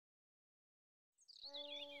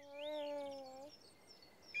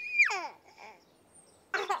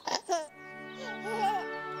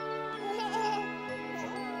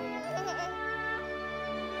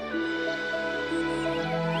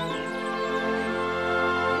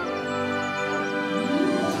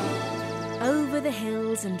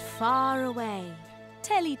hills and far away,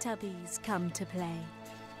 Teletubbies come to play.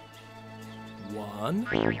 1,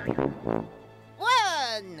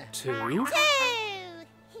 2,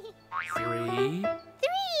 3,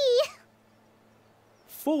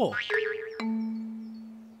 4.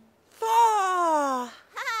 4.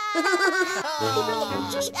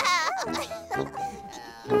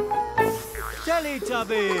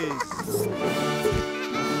 Teletubbies!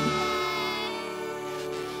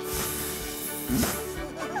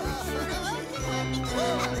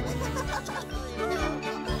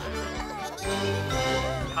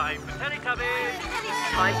 Time for Teletubbies!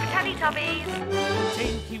 Time for Teletubbies!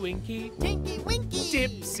 Tinky-Winky, Tinky-Winky.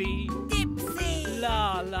 Dipsy, Dipsy.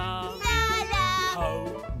 Laa-Laa, Laa-Laa. Ho,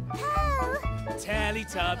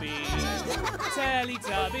 Teletubbies,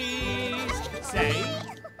 Teletubbies, say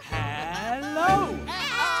hello.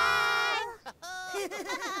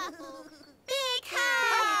 Big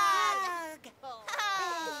hug.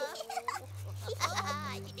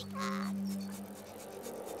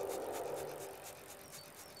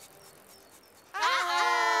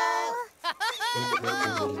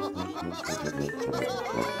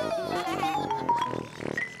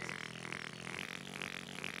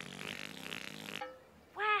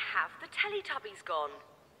 Where have the Teletubbies gone?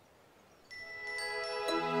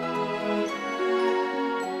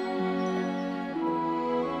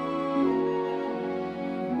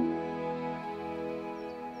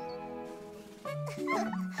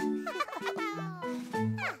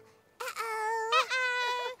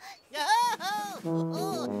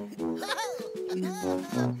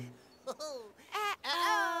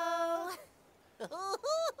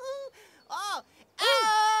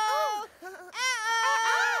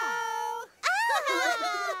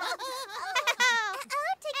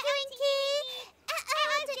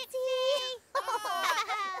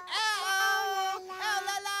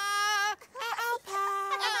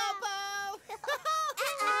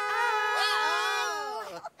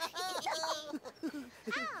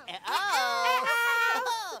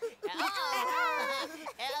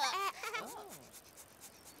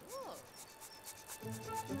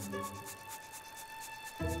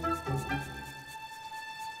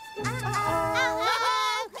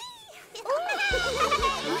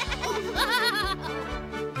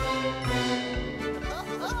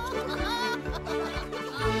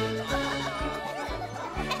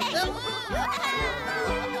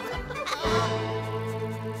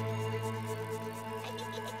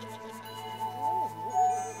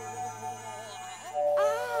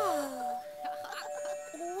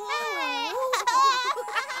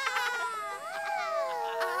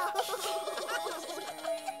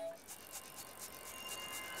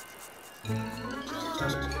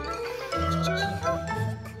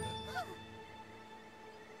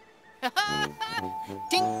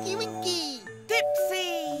 Tinky-Winky. Dipsy.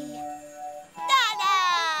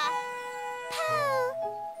 Laa-Laa.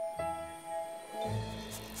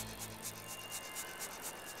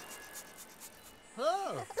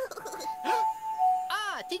 Oh.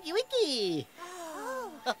 Tinky-Winky.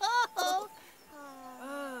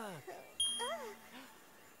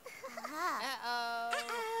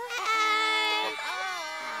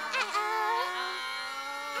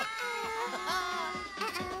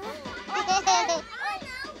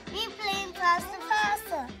 We're playing faster,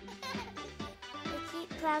 faster. We keep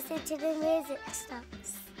faster till the music stops.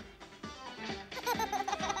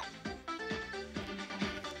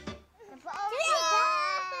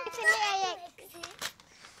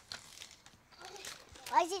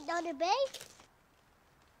 Why is it not a bag?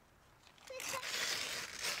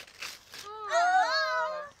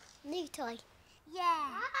 New toy.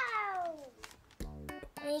 Yeah. Wow.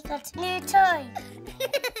 We got a new toy.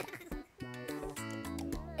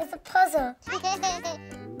 It's a puzzle.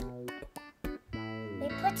 We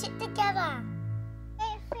put it together.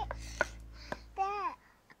 It fits there.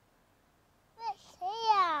 Fits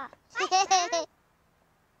here.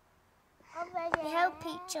 We help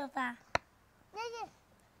each other.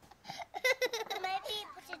 Maybe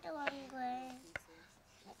put it the wrong way.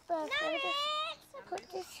 But put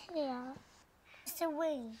this here. It's a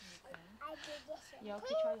wing. I did this.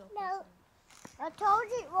 No. I told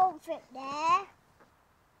you it won't fit there.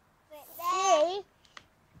 See?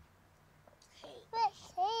 Fits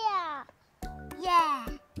here. Yeah.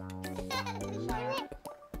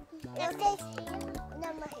 No,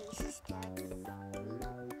 my face is done.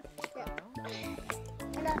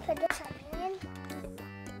 And I put this in.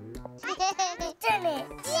 Done it.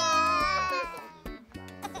 Yeah.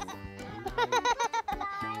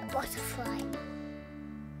 Butterfly.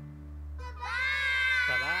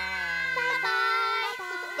 Bye-bye. Bye-bye.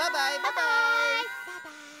 Bye-bye. Bye-bye.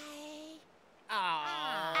 Aww.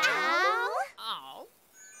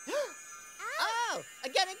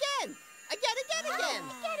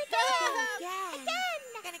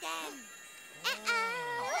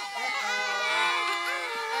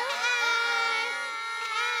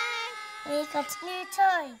 We got a new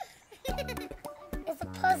toy. It's a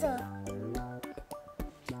puzzle.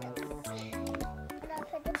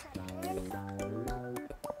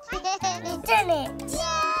 We've done it!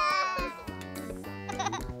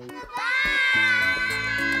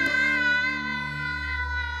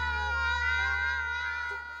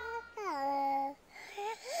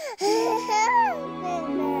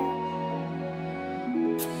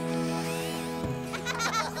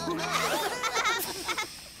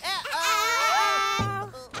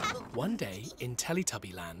 One day in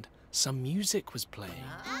Teletubby Land, some music was playing.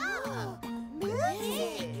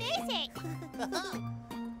 Music!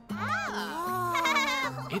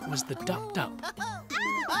 It was the Dup-Dup.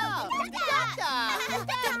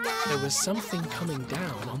 There was something coming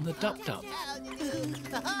down on the Dup-Dup.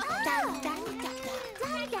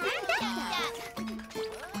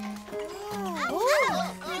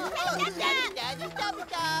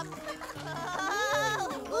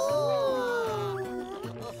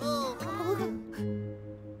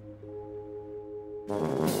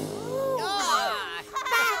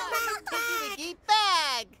 Tinky-Winky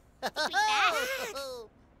bag!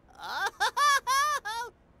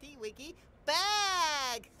 Tinky-Winky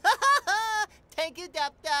bag! Thank you,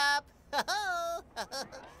 Dup-Dup!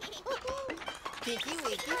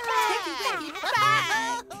 Tinky-Winky bag!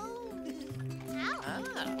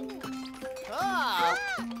 Oh!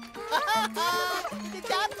 The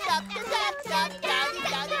Dup-Dup! The Dup-Dup!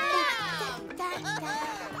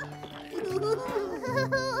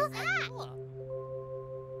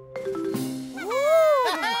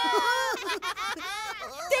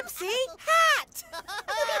 Dipsy hat!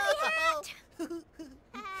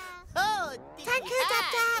 Oh, Thank you,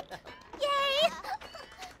 Dup-Dup! Yay!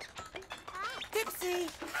 Dipsy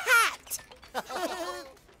hat!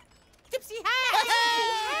 Dipsy hat!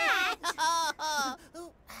 Dipsy's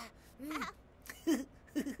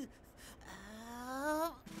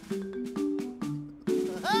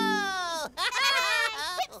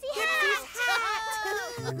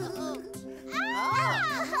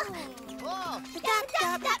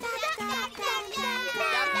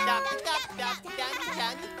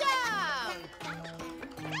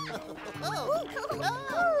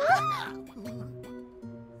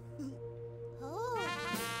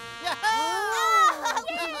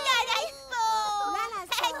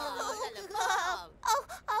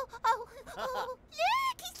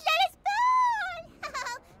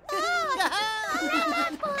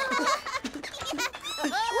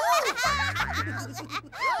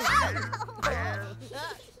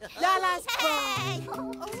Laa-Laa's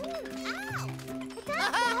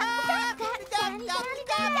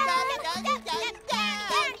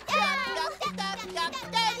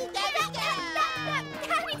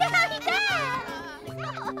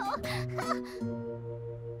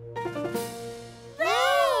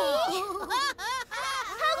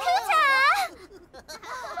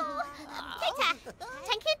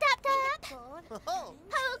Thank you, Dup-Dup.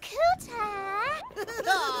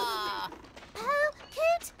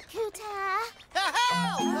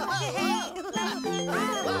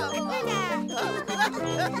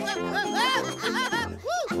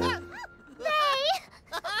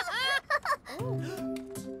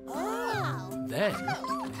 Then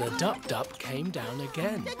the Dup-Dup came down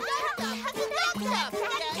again.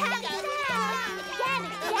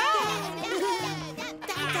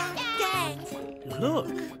 Look!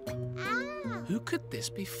 Who could this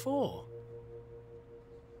be for?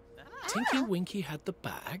 Tinky-Winky had the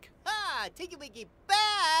bag. Tinky-Winky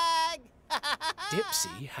bag!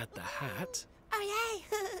 Dipsy had the hat. Oh, yay!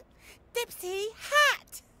 Dipsy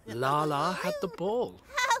hat! Laa-Laa had the ball.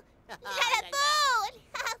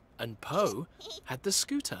 And Po had the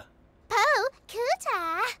scooter.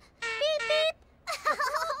 Cooter. Beep, beep.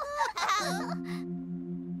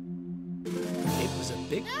 It was a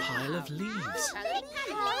big pile of leaves. Big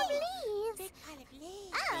pile of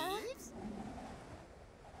leaves.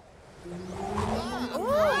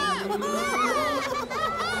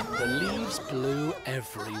 The leaves blew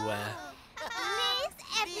everywhere.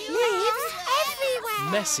 Leaves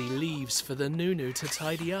everywhere. Messy leaves for the Noo-Noo to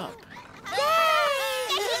tidy up.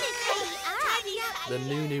 The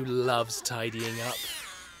Noo-Noo loves tidying up.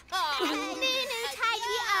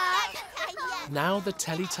 Now the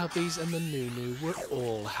Teletubbies and the Noo-Noo were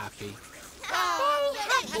all happy.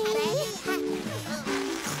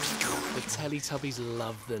 The Teletubbies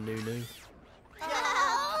love the Noo-Noo.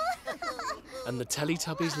 And the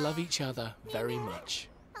Teletubbies love each other very much.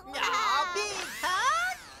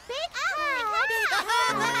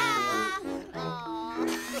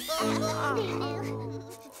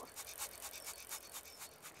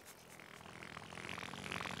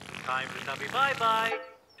 Time for Tubby bye-bye.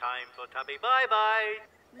 Time for Tubby bye-bye.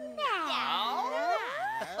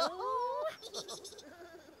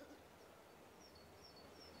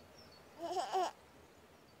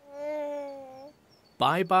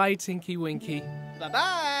 Bye-bye, Tinky-Winky.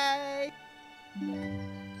 Bye-bye.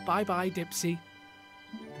 Bye-bye, Dipsy.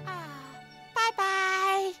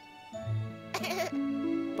 Bye-bye.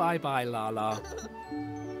 Bye-bye, Laa-Laa.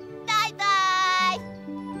 Bye-bye.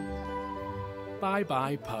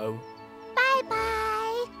 Bye-bye, Po. Bye-bye.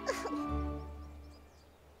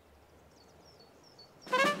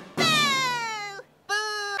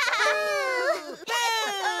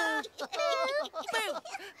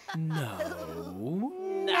 No.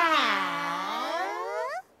 No.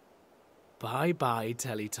 Bye-bye,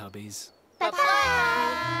 Teletubbies.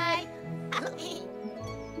 Bye-bye.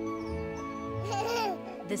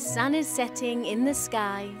 The sun is setting in the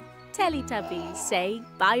sky. Teletubbies say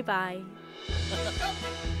bye-bye.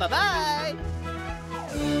 Bye-bye.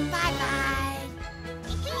 Bye-bye.